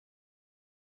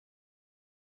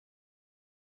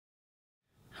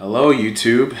Hello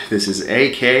YouTube, this is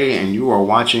AK and you are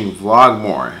watching Vlog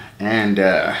More. And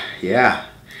yeah,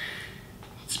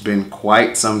 it's been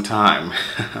quite some time.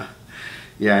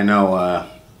 Yeah, I know,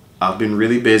 I've been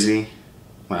really busy.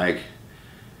 Like,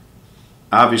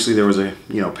 obviously there was a,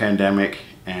 pandemic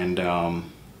and,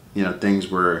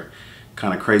 things were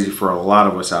kind of crazy for a lot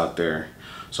of us out there.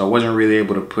 So I wasn't really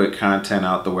able to put content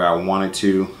out the way I wanted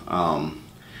to,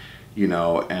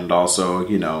 and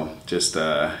also, just,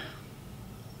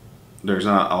 there's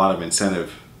not a lot of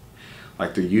incentive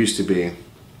like there used to be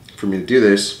for me to do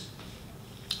this.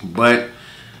 But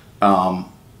I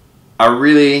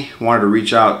really wanted to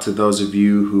reach out to those of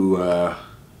you who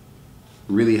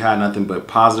really had nothing but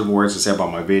positive words to say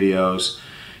about my videos.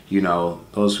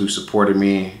 Those who supported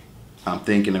me. I'm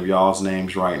thinking of y'all's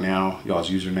names right now,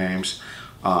 y'all's usernames.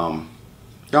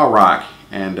 Y'all rock.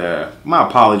 And my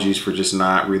apologies for just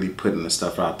not really putting the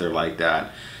stuff out there like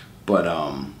that. But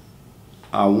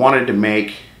I wanted to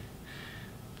make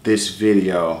this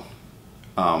video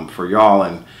for y'all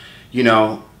and,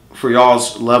 for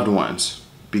y'all's loved ones,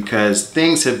 because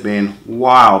things have been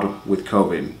wild with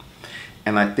COVID.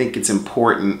 And I think it's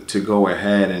important to go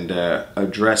ahead and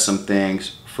address some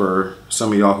things for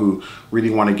some of y'all who really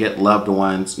want to get loved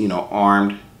ones,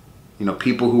 armed.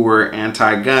 People who were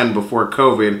anti-gun before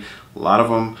COVID, a lot of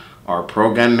them are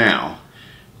pro-gun now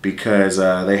because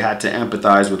they had to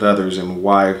empathize with others and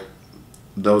why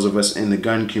those of us in the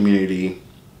gun community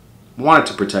wanted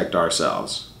to protect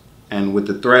ourselves. And with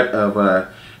the threat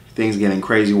of things getting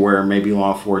crazy where maybe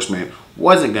law enforcement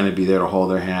wasn't going to be there to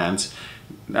hold their hands,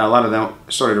 a lot of them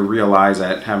started to realize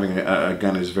that having a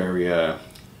gun is a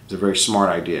very smart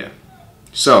idea.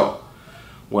 So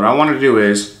what I want to do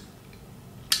is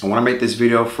I want to make this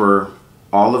video for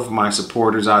all of my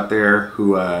supporters out there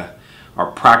who are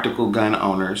practical gun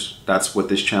owners. That's what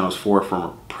this channel is for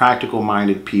practical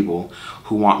minded people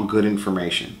who want good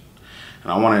information.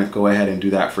 And I want to go ahead and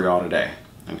do that for y'all today.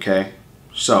 Okay,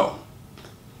 so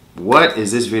what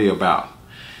is this video about?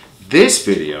 This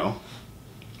video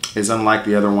is unlike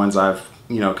the other ones I've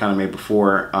kind of made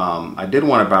before. I did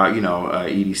one about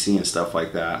EDC and stuff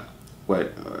like that,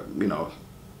 what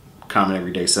common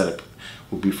everyday setup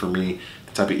would be for me,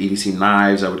 the type of EDC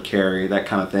knives I would carry, that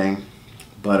kind of thing.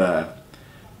 But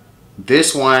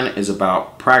this one is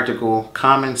about practical,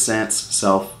 common sense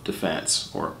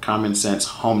self-defense, or common sense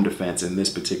home defense in this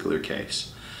particular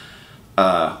case.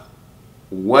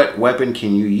 What weapon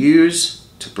can you use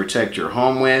to protect your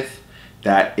home with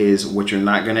that is what you're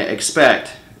not going to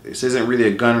expect? This isn't really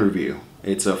a gun review.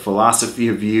 It's a philosophy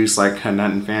of use, like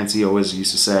Nothing Fancy always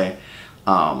used to say.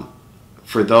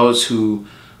 For those who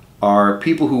are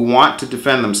people who want to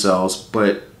defend themselves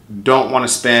but don't want to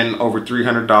spend over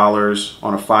 $300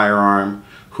 on a firearm,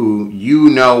 who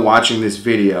watching this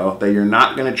video that you're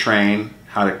not going to train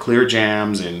how to clear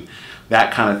jams and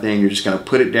that kind of thing. You're just going to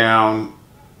put it down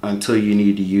until you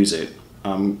need to use it.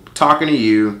 I'm talking to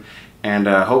you, and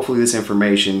hopefully this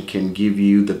information can give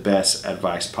you the best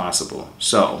advice possible.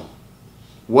 So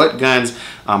what guns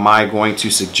am I going to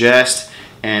suggest,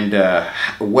 and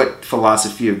what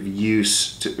philosophy of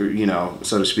use,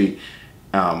 so to speak,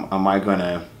 am I going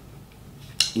to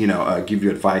give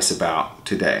you advice about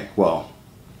today? Well,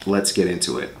 let's get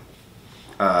into it.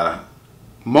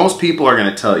 Most people are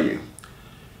going to tell you,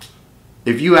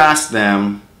 if you ask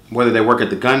them whether they work at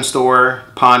the gun store,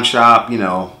 pawn shop,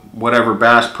 whatever,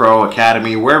 Bass Pro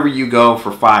Academy, wherever you go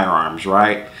for firearms,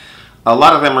 right? A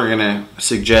lot of them are going to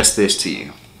suggest this to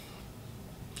you.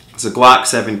 It's a Glock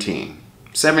 17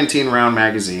 round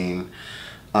magazine.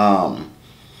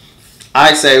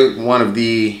 I say one of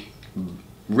the,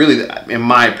 really, in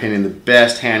my opinion, the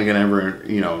best handgun ever,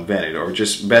 invented, or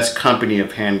just best company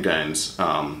of handguns.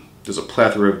 There's a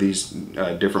plethora of these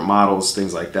different models,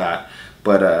 things like that.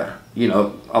 But, a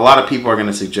lot of people are going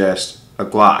to suggest a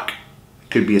Glock.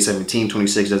 Could be a 17,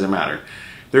 26, doesn't matter.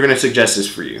 They're going to suggest this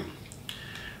for you.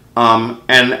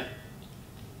 And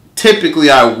typically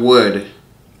I would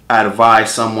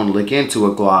advise someone to look into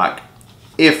a Glock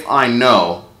if I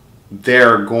know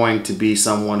they're going to be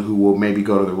someone who will maybe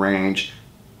go to the range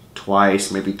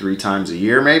twice, maybe 3 times a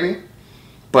year, maybe.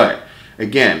 But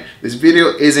again, this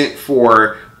video isn't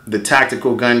for the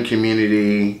tactical gun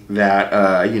community that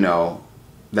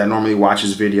that normally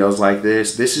watches videos like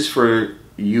this. This is for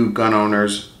you gun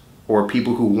owners, or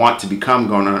people who want to become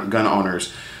gun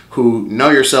owners, who know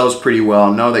yourselves pretty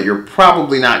well, know that you're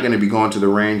probably not going to be going to the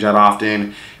range that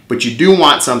often, but you do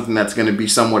want something that's going to be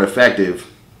somewhat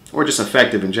effective, or just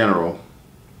effective in general,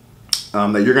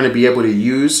 that you're going to be able to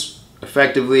use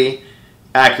effectively,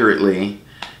 accurately,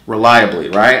 reliably,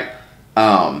 right?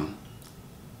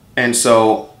 And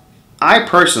so I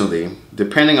personally,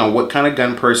 depending on what kind of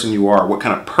gun person you are, what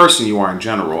kind of person you are in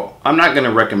general, I'm not going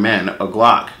to recommend a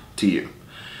Glock to you.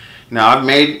 Now, I've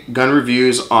made gun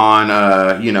reviews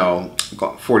on, you know,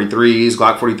 43s,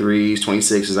 Glock 43s,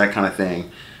 26s, that kind of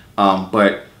thing.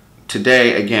 But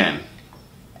today, again,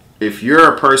 if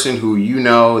you're a person who you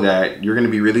know that you're going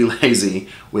to be really lazy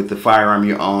with the firearm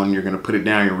you own, you're going to put it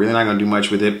down, you're really not going to do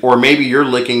much with it, or maybe you're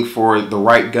looking for the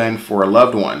right gun for a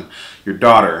loved one, your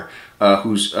daughter,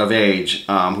 who's of age,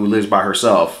 who lives by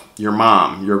herself, your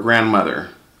mom, your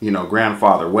grandmother, you know,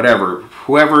 grandfather, whatever,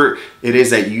 whoever it is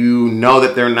that you know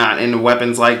that they're not into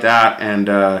weapons like that, and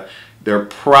they're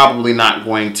probably not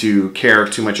going to care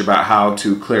too much about how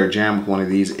to clear a jam with one of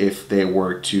these if they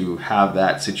were to have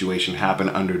that situation happen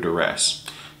under duress.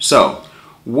 So,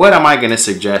 what am I going to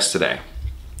suggest today?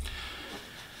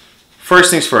 First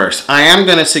things first, I am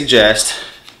going to suggest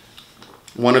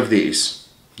one of these.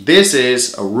 This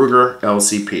is a Ruger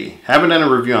LCP. Haven't done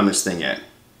a review on this thing yet.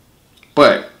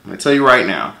 But, I'm going to tell you right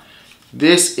now,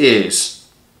 this is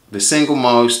the single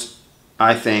most,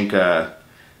 I think,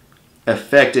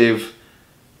 effective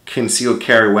concealed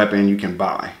carry weapon you can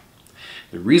buy.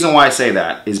 The reason why I say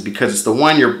that is because it's the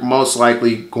one you're most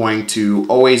likely going to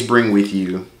always bring with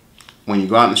you when you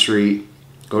go out in the street,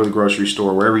 go to the grocery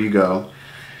store, wherever you go.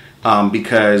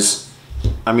 Because,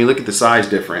 I mean, look at the size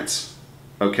difference,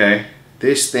 okay?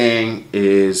 This thing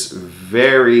is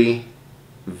very,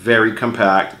 very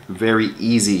compact, very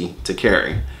easy to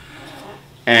carry.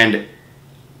 And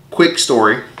quick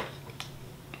story,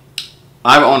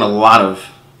 I've owned a lot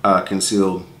of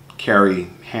concealed carry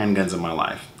handguns in my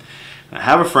life. And I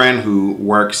have a friend who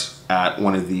works at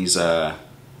one of these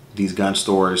gun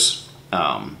stores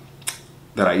that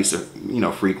I used to, you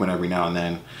know, frequent every now and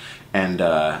then. And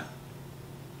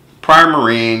prior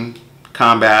Marine,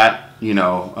 combat, you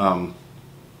know,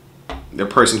 the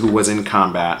person who was in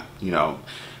combat,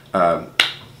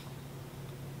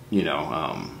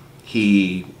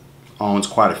 he owns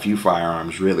quite a few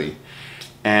firearms, really.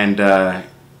 And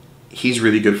he's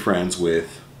really good friends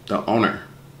with the owner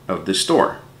of this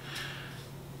store.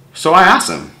 So I asked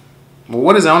him, well,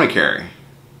 what does the owner carry?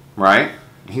 Right?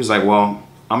 He was like, well,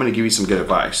 I'm going to give you some good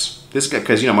advice. This guy,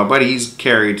 because, you know, my buddy, he's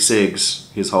carried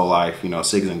SIGs his whole life, you know,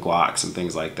 SIGs and Glocks and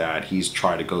things like that. He's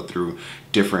tried to go through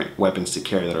different weapons to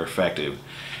carry that are effective.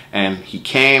 And he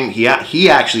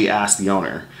actually asked the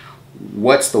owner,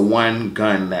 what's the one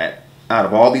gun that, out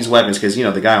of all these weapons, because, you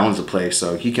know, the guy owns the place,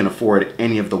 so he can afford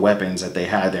any of the weapons that they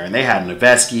had there. And they had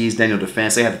Novetzkis, Daniel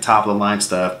Defense, they had the top of the line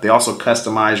stuff. They also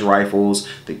customized rifles,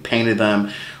 they painted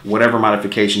them, whatever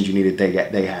modifications you needed, they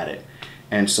had it.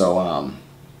 And so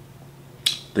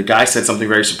the guy said something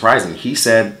very surprising. He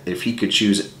said if he could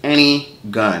choose any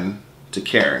gun to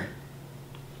carry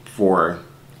for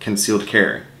concealed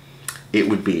carry, it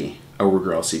would be a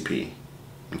Ruger LCP.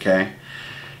 Okay?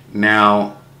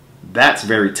 Now, that's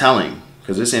very telling,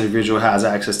 because this individual has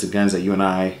access to guns that you and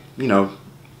I, you know,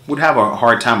 would have a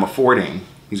hard time affording.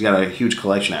 He's got a huge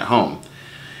collection at home.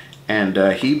 And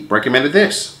he recommended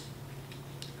this.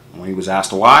 When he was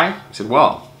asked why, he said,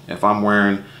 well, if I'm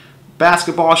wearing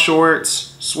basketball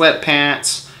shorts,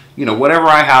 sweatpants, you know, whatever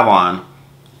I have on,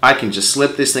 I can just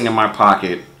slip this thing in my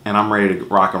pocket and I'm ready to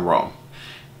rock and roll.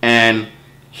 And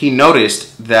he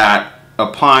noticed that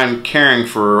upon carrying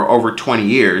for over 20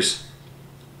 years,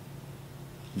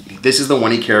 this is the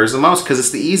one he carries the most because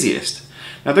it's the easiest.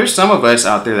 Now, there's some of us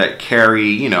out there that carry,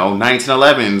 you know,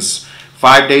 1911s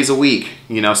 5 days a week,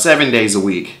 you know, 7 days a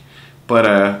week.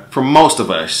 But for most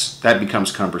of us, that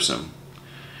becomes cumbersome.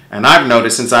 And I've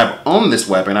noticed since I've owned this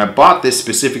weapon, I bought this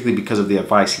specifically because of the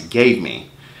advice he gave me,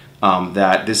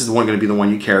 that this is going to be the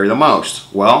one you carry the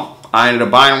most. Well, I ended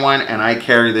up buying one, and I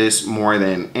carry this more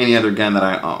than any other gun that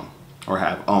I own or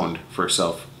have owned for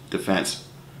self-defense,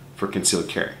 for concealed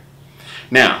carry.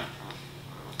 Now,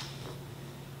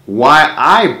 why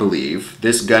I believe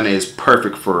this gun is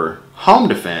perfect for home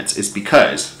defense is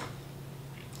because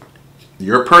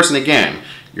you're a person, again,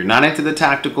 you're not into the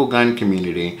tactical gun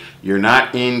community, you're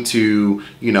not into,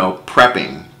 you know,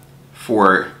 prepping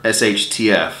for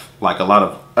SHTF like a lot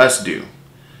of us do,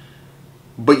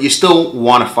 but you still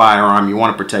want a firearm, you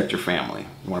want to protect your family,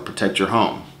 you want to protect your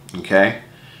home, okay?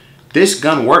 This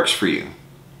gun works for you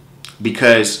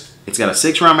because it's got a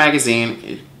 6-round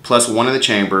magazine plus one in the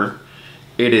chamber.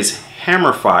 It is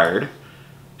hammer fired,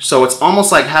 so it's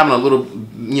almost like having a little,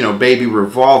 you know, baby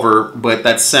revolver, but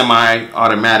that's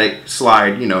semi-automatic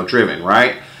slide, you know, driven,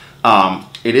 right?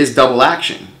 It is double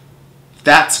action.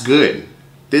 That's good.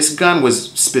 This gun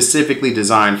was specifically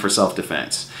designed for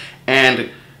self-defense. And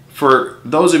for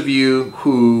those of you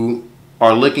who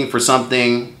are looking for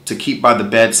something to keep by the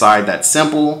bedside that's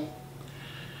simple,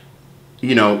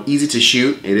 you know, easy to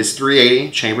shoot. It is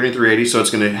 380, chambered in 380, so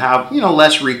it's going to have, you know,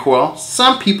 less recoil.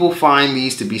 Some people find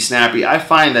these to be snappy. I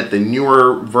find that the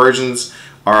newer versions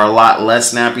are a lot less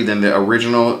snappy than the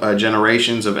original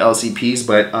generations of LCPs,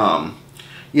 but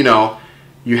you know,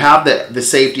 you have the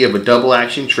safety of a double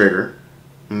action trigger,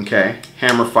 okay,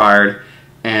 hammer fired,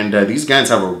 and these guns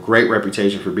have a great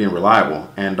reputation for being reliable,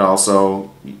 and also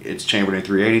it's chambered in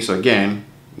 380, so again,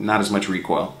 not as much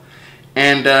recoil.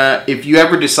 And if you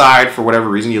ever decide, for whatever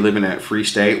reason, you live in a free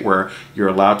state where you're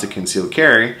allowed to conceal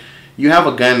carry, you have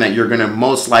a gun that you're going to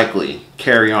most likely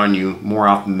carry on you more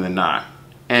often than not.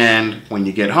 And when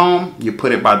you get home, you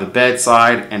put it by the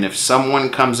bedside, and if someone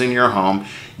comes in your home,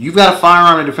 you've got a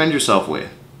firearm to defend yourself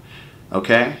with.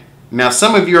 Okay? Now,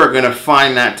 some of you are going to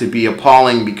find that to be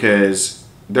appalling because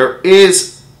there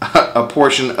is a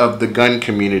portion of the gun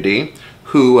community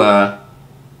who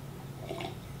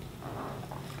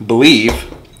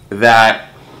believe that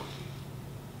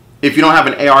if you don't have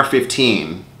an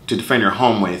AR-15 to defend your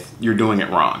home with, you're doing it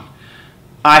wrong.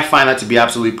 I find that to be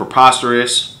absolutely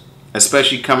preposterous,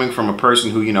 especially coming from a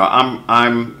person who, you know,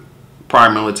 I'm prior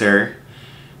military.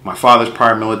 My father's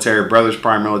prior military, brother's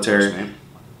prior military.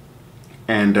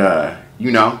 And,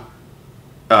 you know,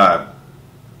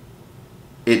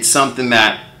 it's something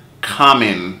that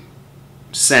common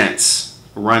sense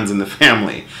runs in the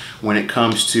family when it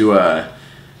comes to,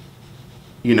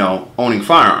 you know, owning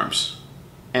firearms.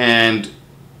 And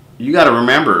you got to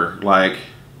remember, like,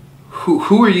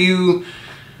 who are you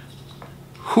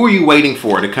waiting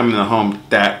for to come in the home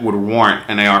that would warrant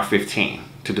an AR-15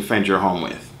 to defend your home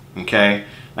with? Okay,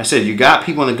 I said you got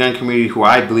people in the gun community who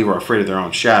I believe are afraid of their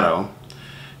own shadow.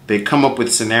 They come up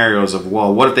with scenarios of,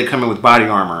 well, what if they come in with body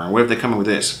armor? Or what if they come in with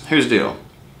this? Here's the deal.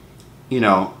 You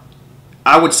know,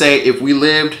 I would say if we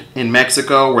lived in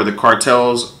Mexico where the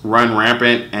cartels run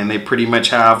rampant and they pretty much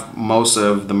have most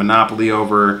of the monopoly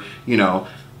over, you know,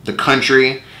 the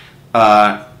country,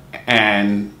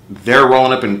 and they're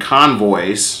rolling up in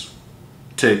convoys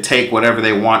to take whatever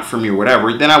they want from you,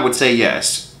 whatever, then I would say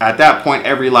yes. At that point,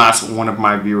 every last one of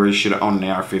my viewers should own an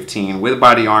AR-15 with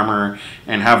body armor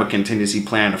and have a contingency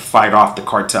plan to fight off the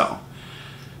cartel.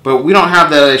 But we don't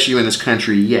have that issue in this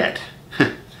country yet.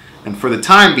 And for the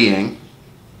time being,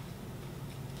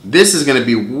 this is going to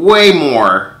be way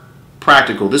more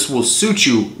practical. This will suit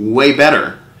you way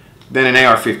better than an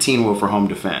AR-15 will for home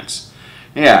defense.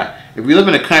 Yeah, if we live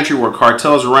in a country where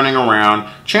cartels are running around,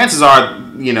 chances are,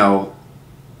 you know,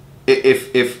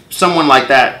 if someone like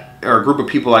that or a group of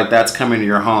people like that's coming to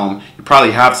your home, you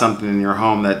probably have something in your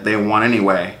home that they want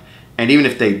anyway. And even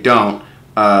if they don't,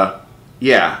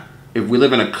 yeah, if we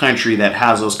live in a country that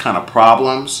has those kind of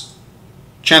problems,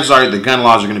 chances are the gun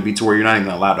laws are going to be to where you're not even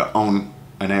allowed to own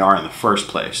an AR in the first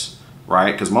place,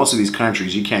 right? Because most of these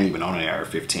countries, you can't even own an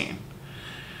AR-15.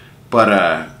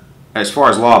 But as far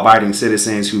as law-abiding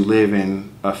citizens who live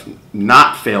in a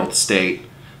not failed state,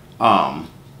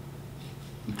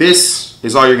 this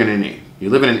is all you're going to need. You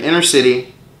live in an inner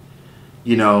city,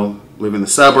 you know, live in the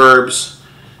suburbs.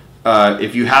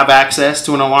 If you have access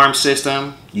to an alarm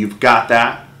system, you've got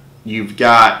that. You've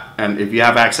got, and if you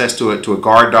have access to a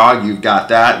guard dog, you've got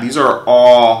that. These are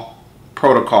all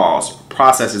protocols,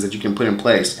 processes that you can put in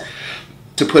place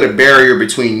to put a barrier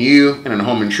between you and a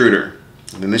home intruder.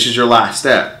 And then this is your last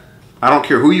step. I don't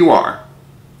care who you are.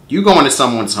 You go into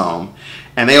someone's home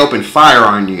and they open fire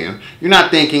on you. You're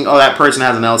not thinking, oh, that person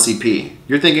has an LCP.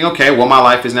 You're thinking, okay, well, my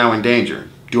life is now in danger.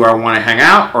 Do I want to hang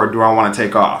out or do I want to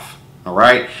take off? All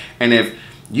right. And if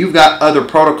you've got other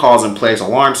protocols in place,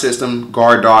 alarm system,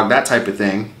 guard dog, that type of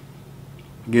thing,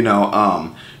 you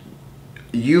know,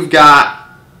 you've got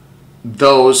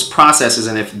those processes.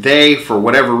 And if they, for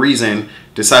whatever reason,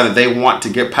 decide that they want to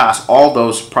get past all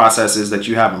those processes that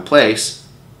you have in place,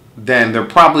 then they're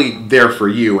probably there for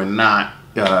you and not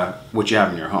what you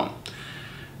have in your home.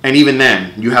 And even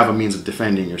then, you have a means of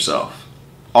defending yourself.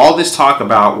 All this talk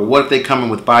about, well, what if they come in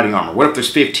with body armor? What if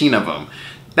there's 15 of them?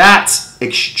 That's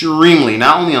extremely,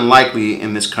 not only unlikely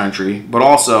in this country, but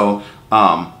also,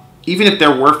 even if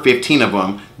there were 15 of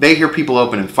them, they hear people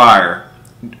opening fire.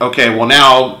 Okay, well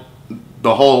now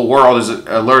the whole world is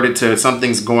alerted to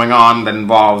something's going on that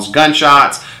involves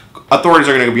gunshots. Authorities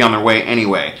are going to be on their way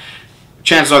anyway.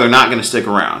 Chances are they're not going to stick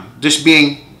around. Just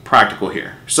being practical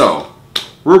here. So,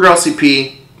 Ruger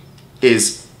LCP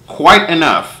is quite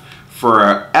enough for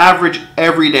an average,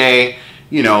 everyday,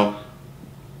 you know,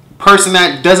 person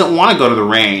that doesn't want to go to the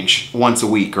range once a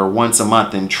week or once a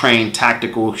month and train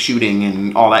tactical shooting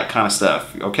and all that kind of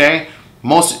stuff, okay?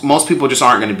 Most people just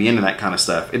aren't going to be into that kind of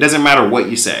stuff. It doesn't matter what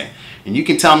you say. And you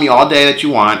can tell me all day that you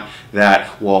want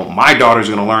that, well, my daughter's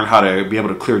going to learn how to be able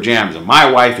to clear jams, and my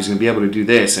wife is going to be able to do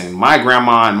this, and my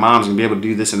grandma and mom's going to be able to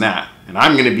do this and that, and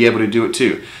I'm going to be able to do it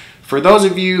too. For those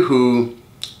of you who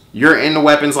you're into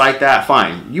weapons like that,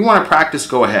 fine. You want to practice,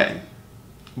 go ahead.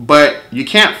 But you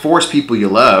can't force people you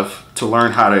love to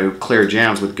learn how to clear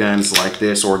jams with guns like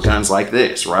this or guns like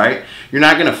this, right? You're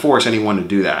not going to force anyone to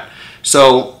do that.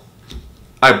 So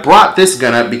I brought this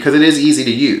gun up because it is easy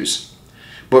to use.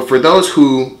 But for those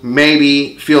who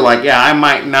maybe feel like, yeah, I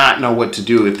might not know what to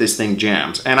do if this thing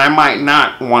jams, and I might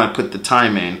not want to put the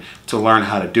time in to learn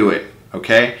how to do it,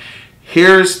 okay?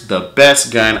 Here's the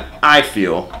best gun I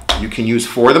feel you can use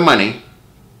for the money,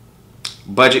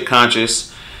 budget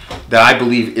conscious, that I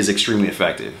believe is extremely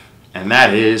effective. And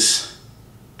that is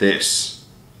this.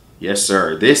 Yes,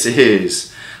 sir. This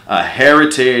is a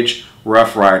Heritage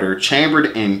Rough Rider chambered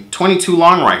in .22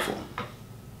 long rifle.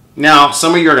 Now,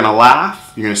 some of you are going to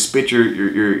laugh. You're going to spit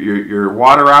your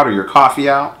water out or your coffee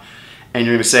out. And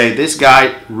you're going to say, this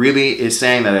guy really is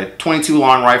saying that a .22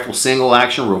 long rifle single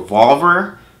action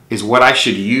revolver is what I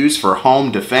should use for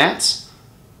home defense?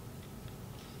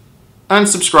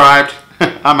 Unsubscribed.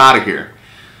 I'm out of here.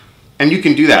 And you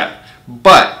can do that.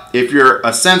 But if you're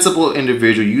a sensible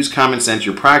individual, use common sense,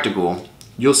 you're practical,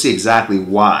 you'll see exactly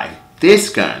why. This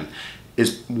gun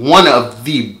is one of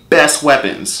the best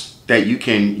weapons that you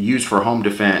can use for home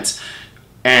defense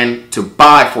and to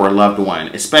buy for a loved one,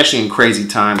 especially in crazy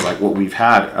times like what we've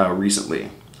had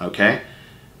recently. Okay?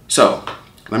 So,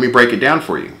 let me break it down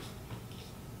for you.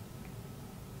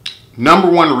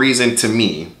 Number one reason to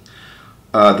me,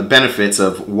 the benefits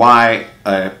of why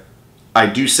I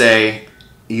do say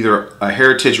either a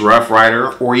Heritage Rough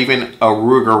Rider or even a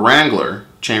Ruger Wrangler,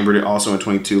 chambered also in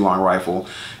 .22 long rifle,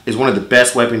 is one of the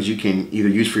best weapons you can either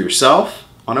use for yourself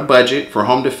on a budget for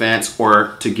home defense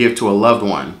or to give to a loved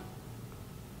one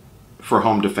for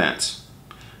home defense.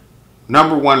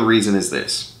 Number one reason is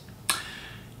this.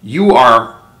 You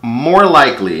are more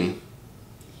likely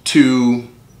to,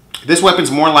 this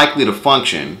weapon's more likely to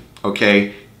function,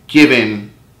 okay,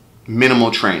 given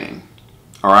minimal training.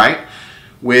 All right?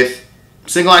 With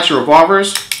single action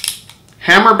revolvers,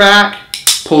 hammer back,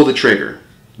 pull the trigger.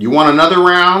 You want another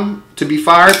round to be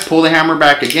fired, pull the hammer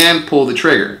back again, pull the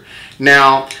trigger.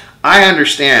 Now, I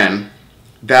understand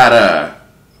that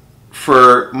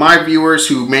for my viewers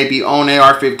who maybe own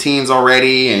AR-15s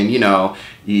already, and you know,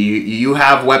 you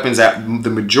have weapons that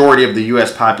the majority of the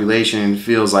US population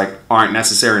feels like aren't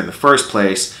necessary in the first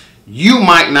place, you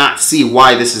might not see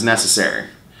why this is necessary.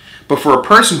 But for a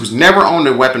person who's never owned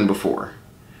a weapon before,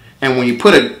 and when you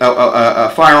put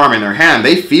a firearm in their hand,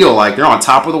 they feel like they're on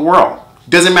top of the world.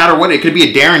 Doesn't matter what, it could be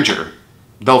a Derringer.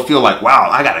 They'll feel like, wow,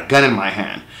 I got a gun in my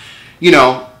hand. You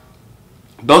know,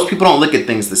 those people don't look at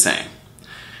things the same.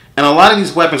 And a lot of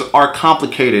these weapons are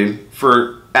complicated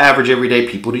for average everyday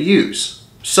people to use.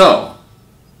 So,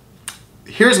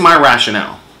 here's my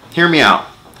rationale. Hear me out.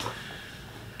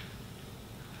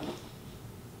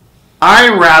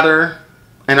 I rather,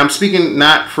 and I'm speaking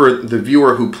not for the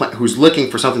viewer who's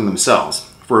looking for something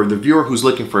themselves, for the viewer who's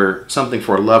looking for something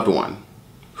for a loved one,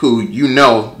 who you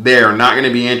know they're not going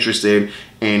to be interested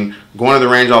in going to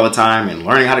the range all the time and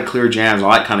learning how to clear jams,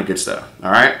 all that kind of good stuff.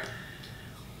 All right?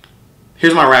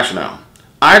 Here's my rationale.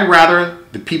 I'd rather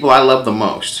the people I love the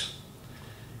most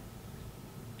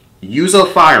use a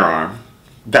firearm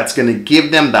that's going to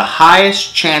give them the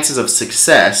highest chances of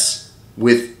success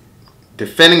with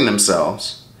defending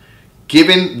themselves,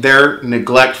 given their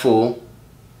neglectful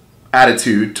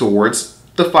attitude towards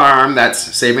the firearm that's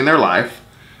saving their life.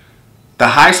 The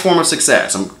highest form of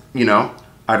success, you know,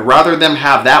 I'd rather them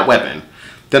have that weapon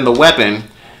than the weapon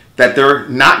that they're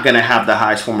not going to have the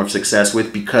highest form of success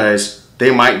with because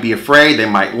they might be afraid, they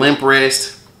might limp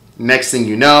wrist. Next thing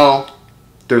you know,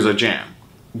 there's a jam.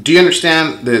 Do you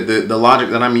understand the logic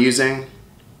that I'm using?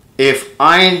 If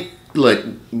look,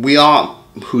 we all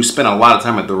who spend a lot of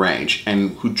time at the range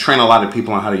and who train a lot of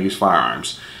people on how to use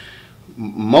firearms,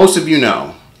 most of you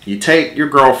know, you take your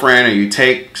girlfriend or you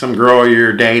take some girl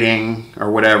you're dating or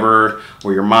whatever,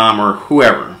 or your mom or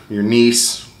whoever, your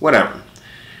niece, whatever,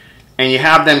 and you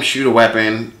have them shoot a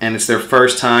weapon and it's their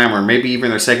first time or maybe even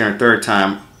their second or third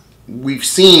time. We've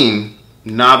seen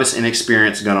novice,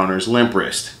 inexperienced gun owners limp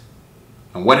wrist.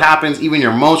 And what happens? Even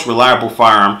your most reliable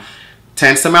firearm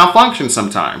tends to malfunction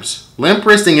sometimes. Limp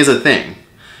wristing is a thing.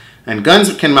 And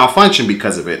guns can malfunction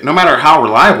because of it, no matter how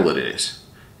reliable it is.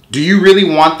 Do you really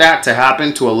want that to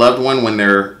happen to a loved one when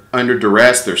they're under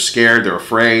duress, they're scared, they're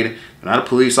afraid, they're not a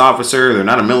police officer, they're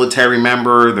not a military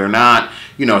member, they're not,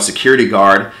 you know, a security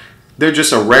guard. They're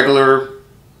just a regular,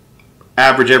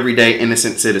 average, everyday,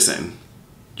 innocent citizen.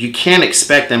 you can't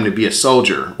expect them to be a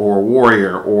soldier or a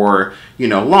warrior or, you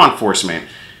know, law enforcement.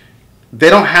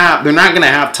 They're not going to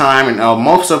have time, and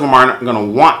most of them aren't going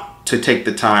to want to take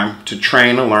the time to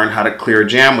train and learn how to clear a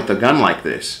jam with a gun like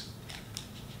this.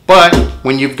 But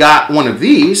when you've got one of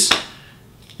these,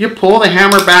 you pull the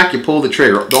hammer back, you pull the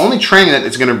trigger. The only training that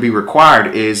is going to be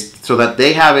required is so that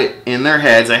they have it in their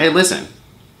heads that, hey, listen,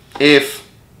 if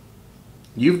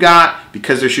you've got,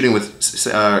 because they're shooting with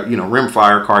you know,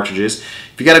 rimfire cartridges,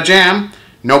 if you got a jam,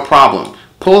 no problem.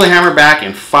 Pull the hammer back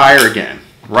and fire again,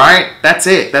 right? That's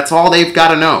it. That's all they've got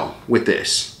to know with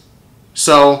this.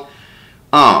 So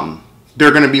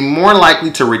they're going to be more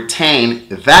likely to retain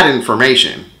that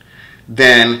information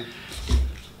than,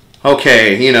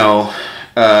 okay, you know,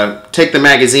 take the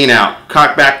magazine out,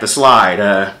 cock back the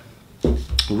slide,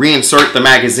 reinsert the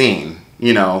magazine,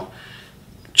 you know,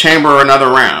 chamber another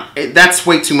round. That's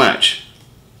way too much.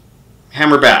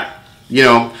 Hammer back. You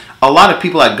know, a lot of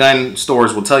people at gun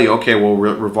stores will tell you, okay, well,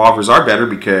 revolvers are better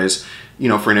because, you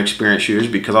know, for inexperienced shooters,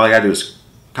 because all you gotta do is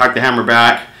cock the hammer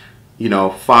back, you know,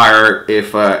 fire.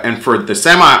 If and for the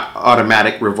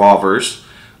semi-automatic revolvers,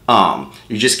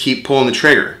 you just keep pulling the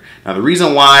trigger. Now, the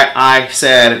reason why I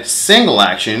said single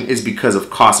action is because of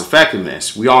cost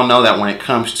effectiveness. We all know that when it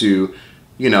comes to,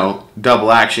 you know,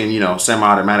 double action, you know,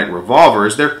 semi-automatic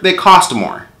revolvers, they cost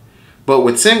more. But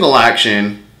with single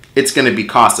action, it's going to be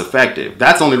cost effective.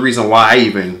 That's the only reason why I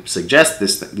even suggest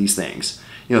these things.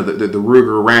 You know, the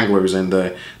Ruger Wranglers and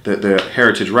the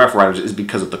Heritage Rough Riders is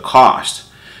because of the cost.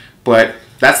 But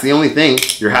that's the only thing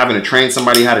you're having to train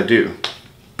somebody how to do.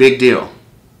 Big deal,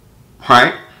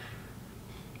 right?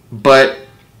 But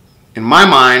in my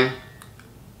mind,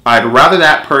 I'd rather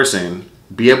that person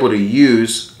be able to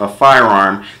use a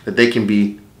firearm that they can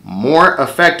be more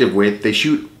effective with, they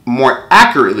shoot more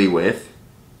accurately with,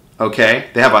 okay?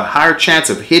 They have a higher chance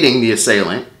of hitting the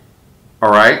assailant,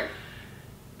 all right,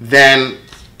 than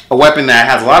a weapon that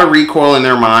has a lot of recoil in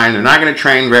their mind. They're not going to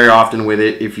train very often with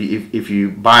it. If you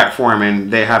buy it for them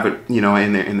and they have it, you know,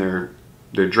 in their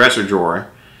dresser drawer,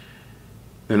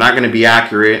 they're not going to be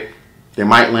accurate. They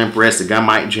might limp wrist, the gun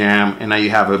might jam, and now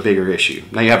you have a bigger issue.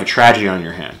 Now you have a tragedy on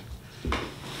your hand.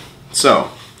 So,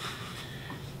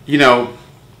 you know,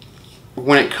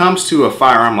 when it comes to a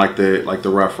firearm like the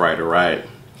Rough Rider, right?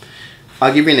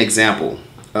 I'll give you an example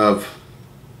of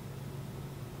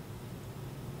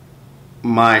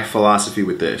my philosophy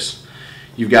with this.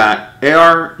 You've got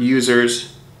AR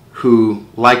users who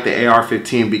like the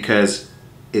AR-15 because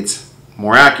it's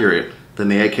more accurate than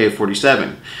the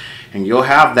AK-47. And you'll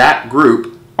have that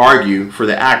group argue for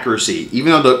the accuracy.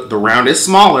 Even though the round is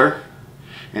smaller,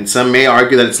 and some may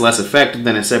argue that it's less effective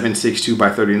than a 7.62 by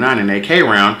 39, an AK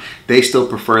round, they still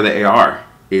prefer the AR.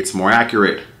 It's more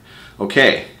accurate.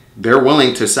 Okay, they're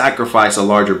willing to sacrifice a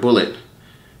larger bullet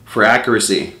for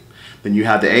accuracy. Then you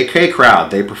have the AK crowd.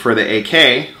 They prefer the AK.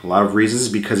 A lot of reasons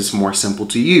because it's more simple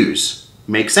to use.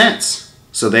 Makes sense.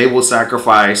 So they will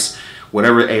sacrifice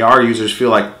whatever AR users feel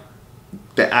like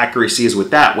the accuracy is with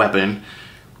that weapon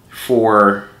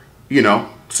for, you know,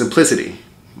 simplicity.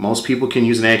 Most people can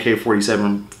use an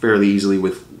AK-47 fairly easily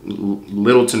with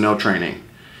little to no training.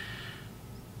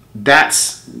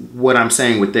 That's what I'm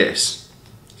saying with this.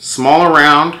 Smaller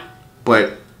round,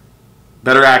 but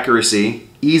better accuracy,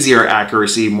 easier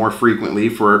accuracy more frequently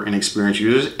for inexperienced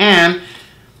users, and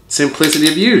simplicity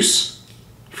of use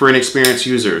for inexperienced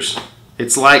users.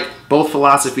 It's like both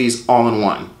philosophies all in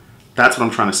one. That's what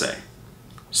I'm trying to say.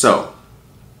 So,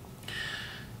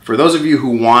 for those of you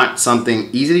who want something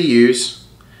easy to use,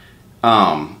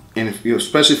 and if, you know,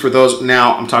 especially for those,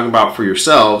 now I'm talking about for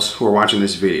yourselves who are watching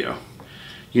this video.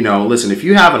 You know, listen, if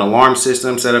you have an alarm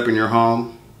system set up in your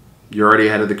home, you're already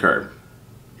ahead of the curve.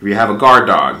 If you have a guard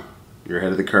dog, you're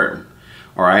ahead of the curve.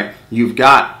 All right, you've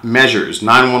got measures,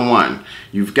 911.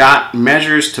 You've got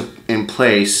measures in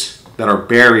place that are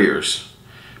barriers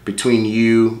between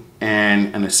you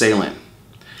and an assailant.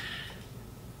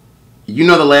 You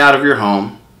know the layout of your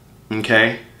home,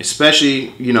 okay? Especially,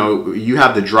 you know, you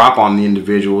have the drop on the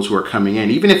individuals who are coming in.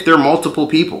 Even if they're multiple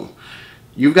people,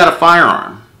 you've got a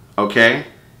firearm, okay?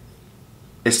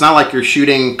 It's not like you're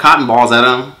shooting cotton balls at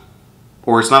them,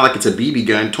 or it's not like it's a BB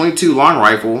gun. 22 long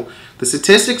rifle, the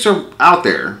statistics are out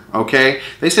there, okay?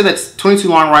 They say that 22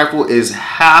 long rifle is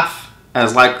half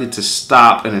as likely to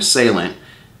stop an assailant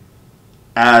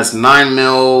as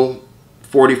 9mm,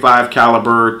 45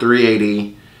 caliber,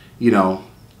 380, you know,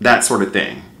 that sort of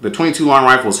thing. The 22 long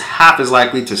rifle is half as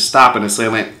likely to stop an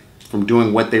assailant from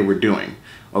doing what they were doing,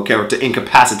 okay, or to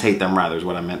incapacitate them, rather, is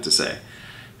what I meant to say.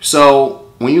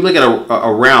 So when you look at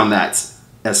a round that's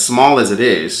as small as it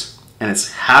is, and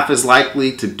it's half as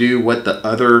likely to do what the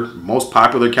other most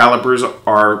popular calibers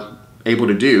are able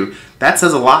to do, that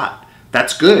says a lot.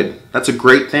 That's good. That's a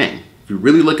great thing. If you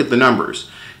really look at the numbers.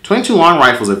 22 long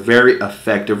rifle is a very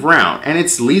effective round, and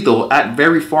it's lethal at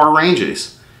very far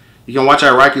ranges. You can watch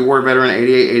Iraqi War Veteran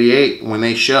 8888 when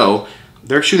they show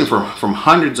they're shooting from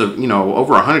hundreds of,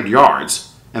 over 100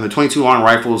 yards, and the 22 long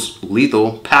rifle's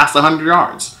lethal past 100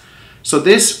 yards. So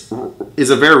this is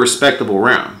a very respectable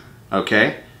round,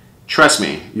 okay? Trust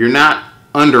me, you're not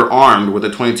underarmed with a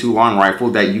 22 long rifle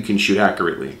that you can shoot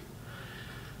accurately.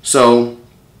 So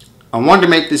I wanted to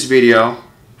make this video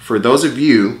for those of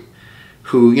you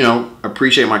who,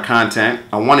 appreciate my content.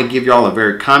 I want to give y'all a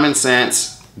very common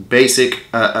sense, basic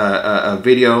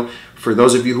video for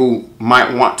those of you who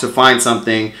might want to find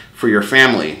something for your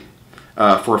family,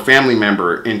 for a family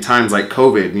member in times like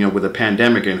COVID, with a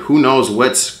pandemic and who knows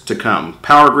what's to come.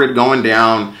 Power grid going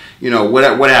down,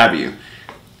 what have you.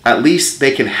 At least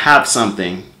they can have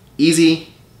something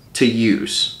easy to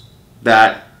use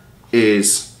that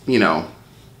is, going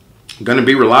to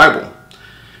be reliable,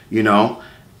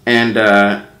 and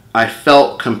I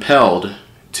felt compelled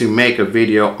to make a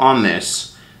video on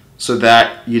this so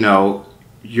that,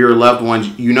 your loved ones,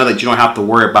 that you don't have to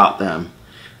worry about them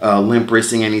limp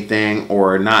wristing anything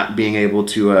or not being able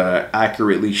to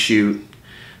accurately shoot,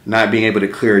 not being able to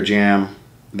clear a jam,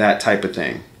 that type of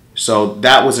thing. So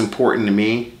that was important to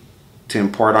me to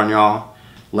impart on y'all.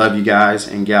 Love you guys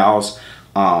and gals.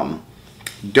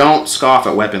 Don't scoff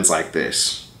at weapons like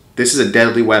this. This is a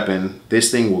deadly weapon.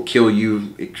 This thing will kill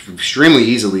you extremely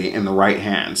easily in the right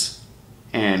hands.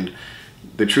 And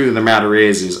the truth of the matter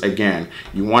is again,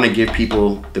 you want to give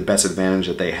people the best advantage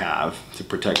that they have to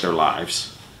protect their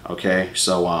lives. Okay,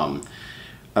 so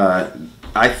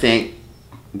I think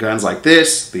guns like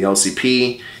this, the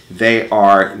LCP, they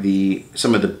are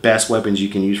some of the best weapons you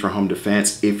can use for home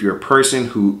defense if you're a person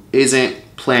who isn't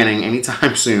planning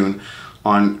anytime soon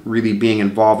on really being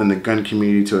involved in the gun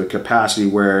community to a capacity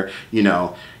where,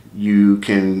 you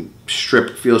can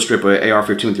field strip an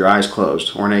AR-15 with your eyes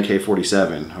closed, or an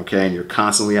AK-47, okay? And you're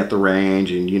constantly at the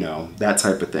range and, that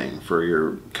type of thing. For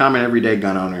your common everyday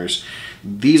gun owners,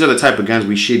 these are the type of guns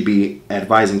we should be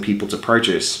advising people to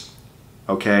purchase,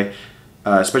 okay?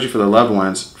 Especially for the loved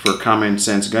ones, for common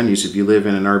sense gun use if you live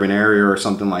in an urban area or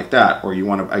something like that, or you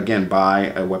want to, again, buy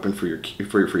a weapon for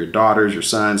your daughters, your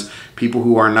sons, people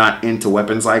who are not into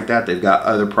weapons like that. They've got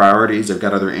other priorities, they've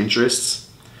got other interests,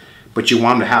 but you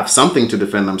want them to have something to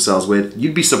defend themselves with.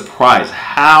 You'd be surprised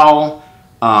how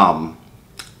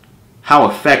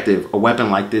effective a weapon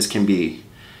like this can be,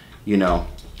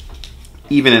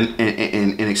 even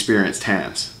in inexperienced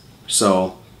hands.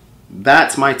 So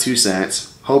that's my 2 cents.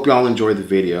 Hope y'all enjoyed the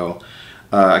video.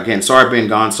 Again, sorry I've been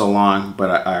gone so long,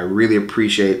 but I really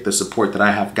appreciate the support that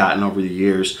I have gotten over the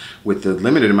years with the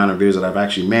limited amount of videos that I've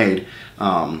actually made.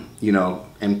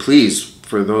 And please,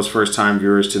 for those first-time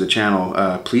viewers to the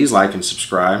channel, please like and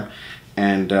subscribe.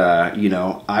 And,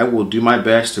 I will do my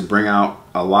best to bring out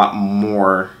a lot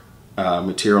more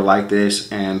material like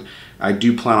this. And I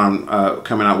do plan on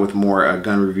coming out with more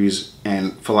gun reviews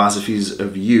and philosophies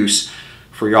of use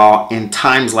for y'all in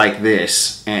times like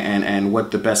this, and what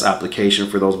the best application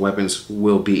for those weapons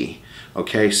will be.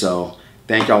 Okay, so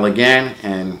thank y'all again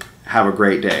and have a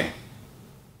great day.